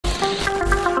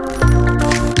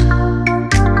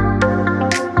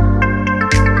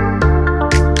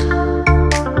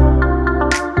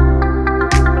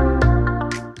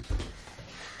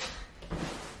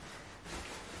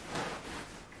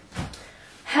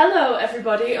Hello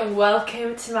everybody and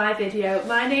welcome to my video.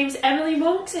 My name's Emily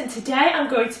Monks and today I'm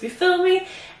going to be filming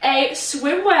a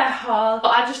swimwear haul.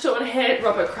 I just don't want to hear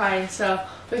Robert crying, so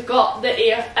we've got the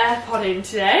AirPod in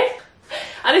today.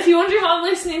 And if you're wondering what I'm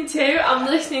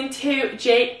listening to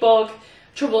Jake Bugg,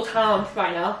 Troubled Town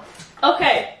right now.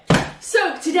 Okay,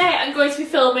 so today I'm going to be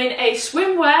filming a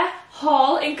swimwear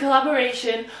haul in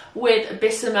collaboration with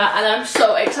Bissommer and I'm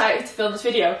so excited to film this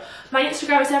video. My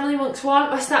Instagram is EmilyMonks1,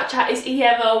 my Snapchat is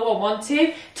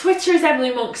EMO112, Twitter is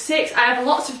EmilyMonks6. I have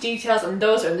lots of details and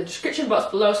those are in the description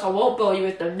box below, so I won't bore you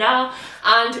with them now.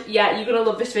 And yeah, you're gonna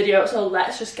love this video, so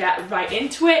let's just get right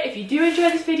into it. If you do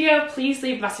enjoy this video, please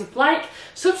leave a massive like,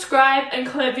 subscribe and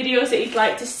comment videos that you'd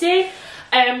like to see.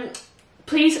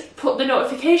 Please put the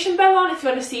notification bell on if you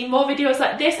want to see more videos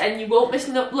like this and you won't miss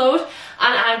an upload.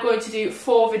 And I'm going to do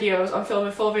 4 videos. I'm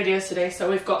filming 4 videos today, so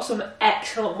we've got some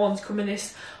excellent ones coming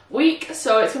this week,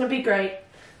 so it's going to be great.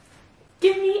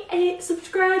 Give me a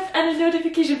subscribe and a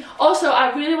notification. Also,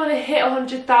 I really want to hit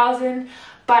 100,000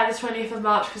 by the 20th of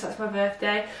March because that's my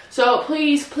birthday. So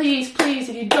please, please, please,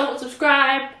 if you're not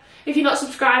subscribed,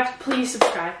 please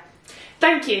subscribe.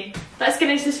 Thank you. Let's get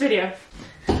into this video.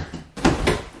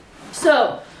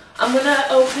 So, I'm going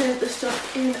to open the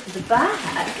stuff in the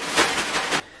bag.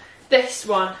 This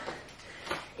one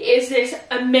is this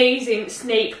amazing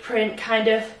snake print kind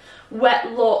of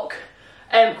wet look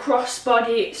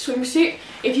crossbody swimsuit.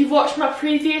 If you've watched my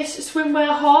previous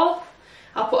swimwear haul,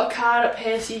 I'll put a card up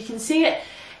here so you can see it.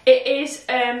 It is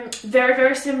very,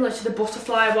 very similar to the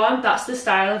butterfly one. That's the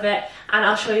style of it, and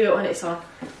I'll show you it when it's on.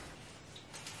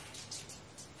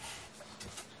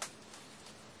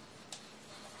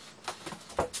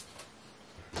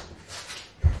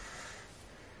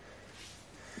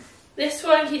 This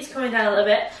one keeps coming down a little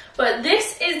bit, but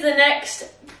this is the next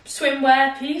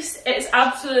swimwear piece. It's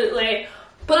absolutely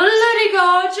bloody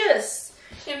gorgeous.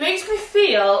 It makes me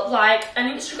feel like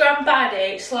an Instagram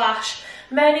baddie slash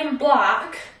Men in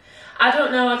Black. I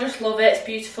don't know, I just love it. It's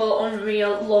beautiful,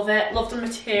 unreal, love it. Love the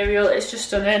material, it's just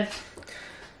stunning.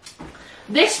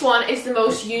 This one is the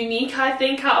most unique, I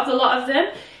think, out of the lot of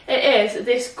them. It is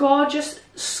this gorgeous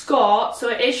skirt, so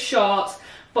it is short,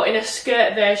 but in a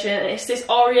skirt version, and it's this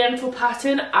oriental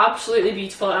pattern, absolutely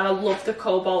beautiful, and I love the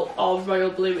cobalt or royal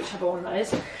blue, whichever one that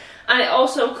is. And it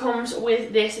also comes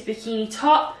with this bikini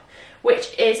top,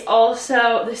 which is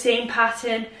also the same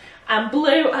pattern and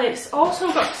blue, and it's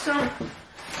also got some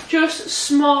just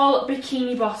small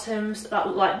bikini bottoms that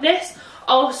look like this.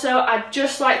 Also, I'd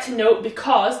just like to note,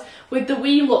 because with the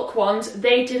We Look ones,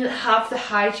 they didn't have the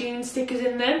hygiene stickers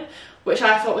in them, which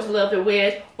I thought was a little bit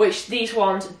weird, which these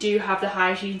ones do have the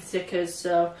hygiene stickers,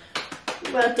 so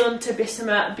well done to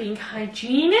Bissommer being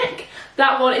hygienic.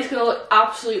 That one is going to look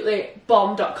absolutely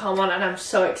bomb.com on, and I'm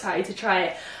so excited to try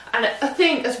it. And I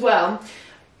think as well,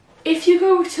 if you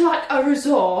go to like a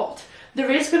resort, there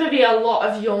is going to be a lot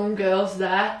of young girls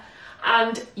there,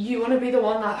 and you want to be the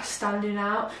one that's standing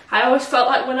out. I always felt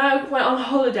like when I went on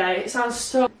holiday, it sounds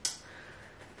so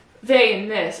vain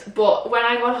this, but when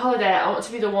I go on holiday I want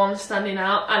to be the one standing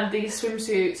out, and these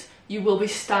swimsuits, you will be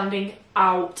standing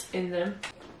out in them.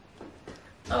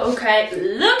 Okay,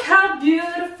 look how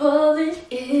beautiful it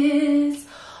is.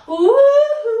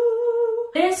 Ooh,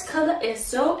 this colour is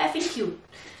so effing cute.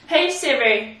 Hey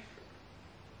Siri,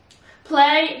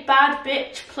 play Bad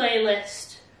Bitch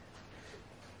playlist.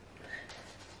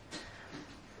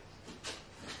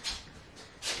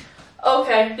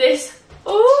 Okay, this,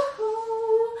 ooh,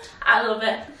 I love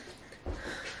it.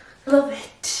 Love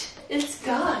it. It's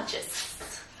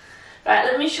gorgeous. Right,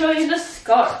 let me show you the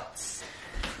skirts.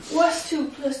 What's 2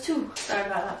 plus 2? Sorry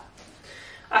about that.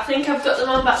 I think I've got them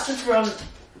on back to front.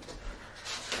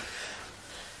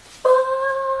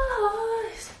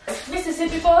 Boys.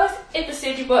 Mississippi boys, it's the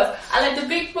city boys. I like the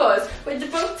big boys with the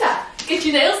bow tie. Get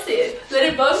your nails did, let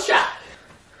it bow strap.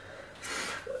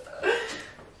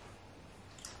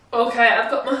 Okay, I've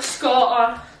got my skirt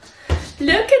on.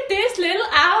 Look at this little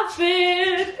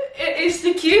outfit. It is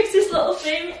the cutest little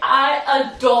thing.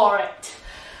 I adore it.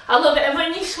 I love it. And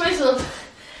when you swizzle,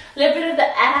 a little bit of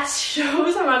the ass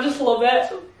shows, and I just love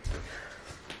it.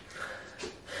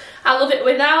 I love it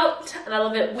without, and I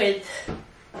love it with.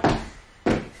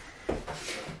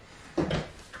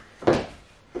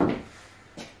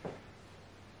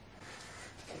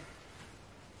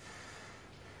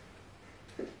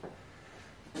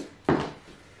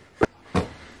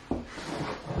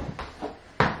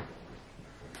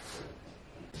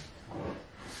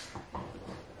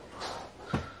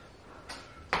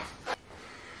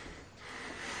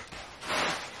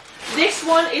 This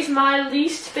one is my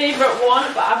least favourite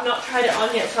one, but I've not tried it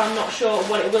on yet, so I'm not sure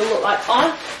what it will look like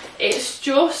on. It's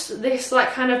just this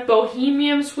like kind of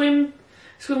bohemian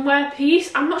swimwear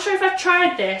piece. I'm not sure if I've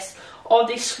tried this or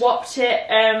they swapped it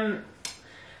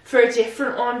for a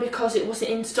different one because it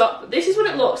wasn't in stock, but this is what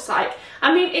it looks like.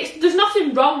 I mean, there's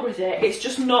nothing wrong with it, it's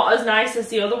just not as nice as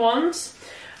the other ones,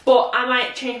 but I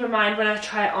might change my mind when I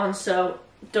try it on, so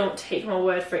don't take my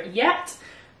word for it yet.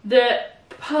 The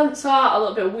pants are a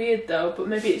little bit weird though, but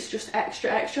maybe it's just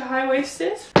extra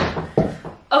high-waisted.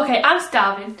 Okay, I'm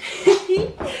starving.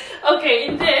 Okay,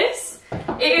 in this,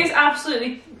 it is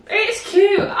absolutely, it's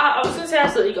cute. I was gonna say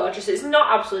absolutely gorgeous. It's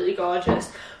not absolutely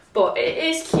gorgeous, but it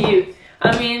is cute.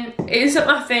 I mean, it isn't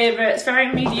my favourite. It's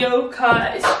very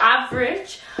mediocre. It's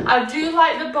average. I do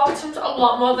like the bottoms a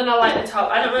lot more than I like the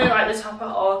top. I don't really like the top at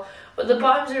all, but the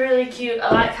bottoms are really cute.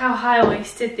 I like how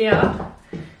high-waisted they are.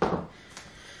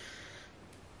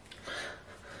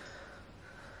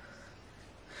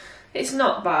 It's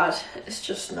not bad. It's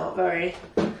just not very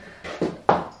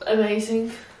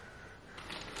amazing.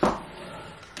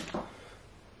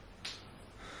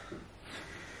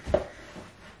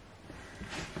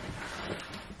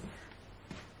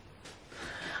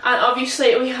 And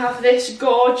obviously we have this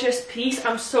gorgeous piece.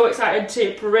 I'm so excited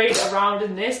to parade around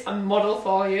in this and model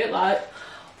for you. Like,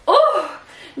 oh,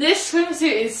 this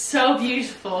swimsuit is so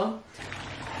beautiful.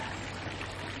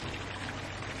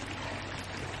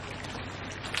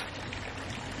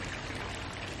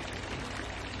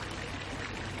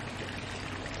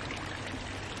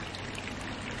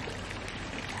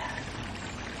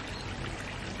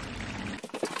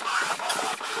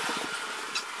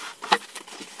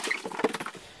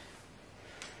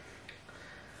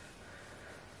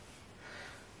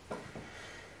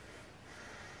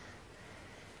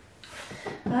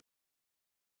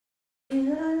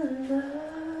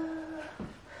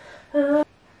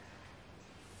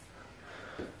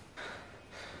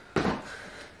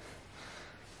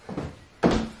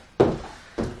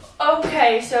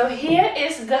 Okay, so here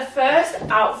is the first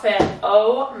outfit.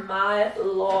 Oh my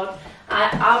lord, I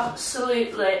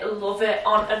absolutely love it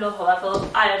on another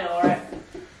level. I adore it.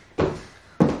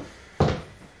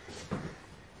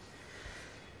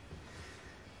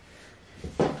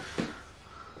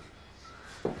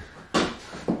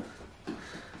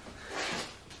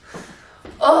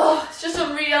 Oh, it's just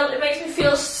unreal. It makes me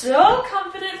feel so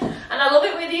confident, and I love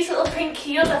it with these little pink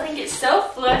heels. I think it's so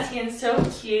flirty and so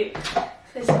cute.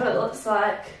 This is what it looks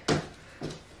like.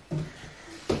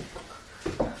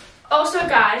 Also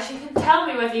guys, you can tell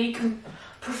me whether you can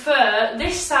prefer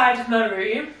this side of my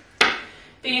room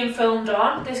being filmed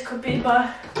on. This could be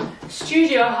my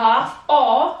studio half,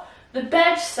 or the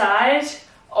bed side,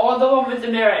 or the one with the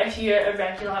mirror if you're a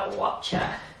regular watcher.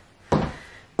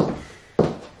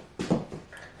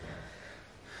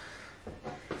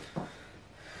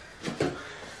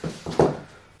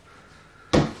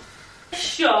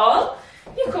 Shawl,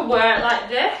 you could wear it like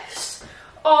this,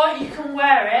 or you can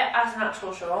wear it as an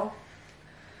actual shawl.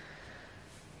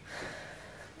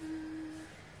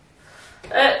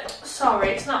 Sorry,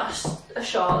 it's not a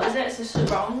shawl, is it? It's just a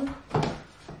wrong.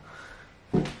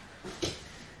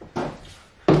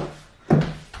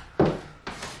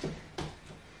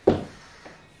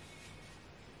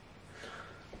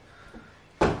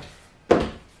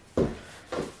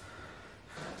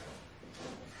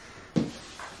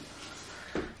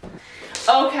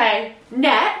 Okay,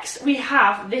 next we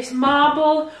have this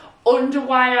marble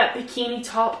underwire bikini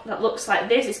top that looks like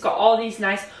this. It's got all these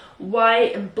nice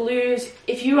white and blues.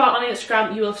 If you are on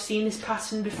Instagram, you will have seen this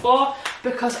pattern before,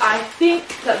 because I think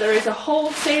that there is a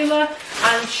wholesaler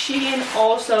and Shein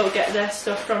also get their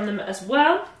stuff from them as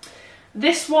well.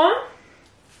 This one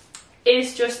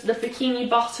is just the bikini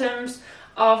bottoms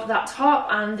of that top,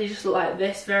 and they just look like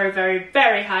this,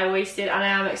 very high-waisted, and I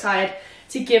am excited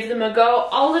to give them a go.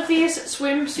 All of these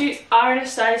swimsuits are in a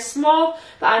size small,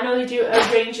 but I know they do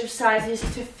a range of sizes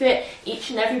to fit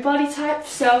each and every body type,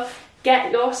 so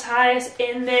get your size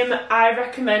in them. I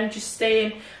recommend just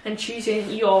staying and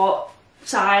choosing your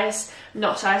size,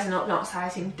 not sizing up, not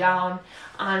sizing down.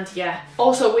 And yeah,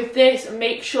 also with this,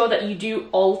 make sure that you do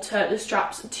alter the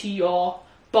straps to your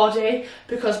body,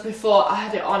 because before I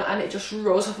had it on and it just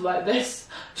rose up like this,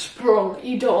 sprung.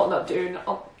 You don't want that doing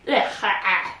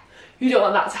you don't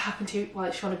want that to happen to you while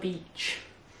it's on a beach,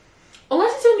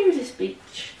 unless it's a nudist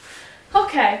beach.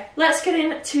 Okay, let's get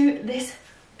into this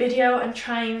video and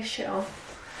trying this shit on.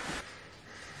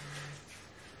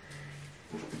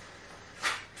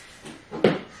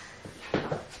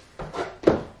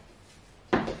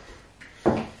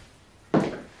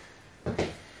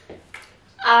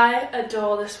 I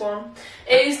adore this one.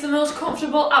 It is the most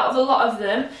comfortable out of a lot of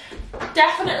them.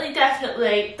 Definitely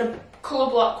the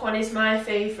colour block one is my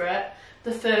favourite.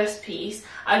 the first piece.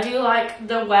 I do like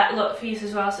the wet look piece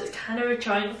as well, so it's kind of a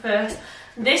joint first.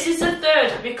 This is the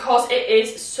third because it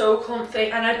is so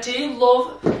comfy, and I do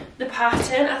love the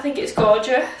pattern. I think it's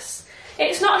gorgeous.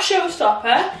 It's not a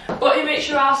showstopper, but it makes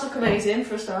your ass look amazing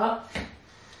for a start.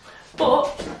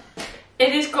 But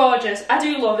it is gorgeous. I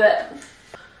do love it.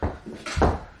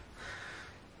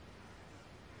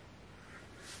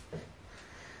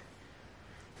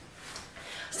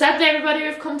 Sadly everybody,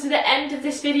 we've come to the end of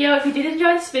this video. If you did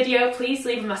enjoy this video, please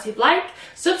leave a massive like,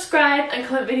 subscribe and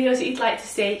comment videos that you'd like to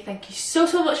see. Thank you so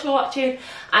much for watching,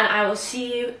 and I will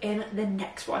see you in the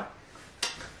next one.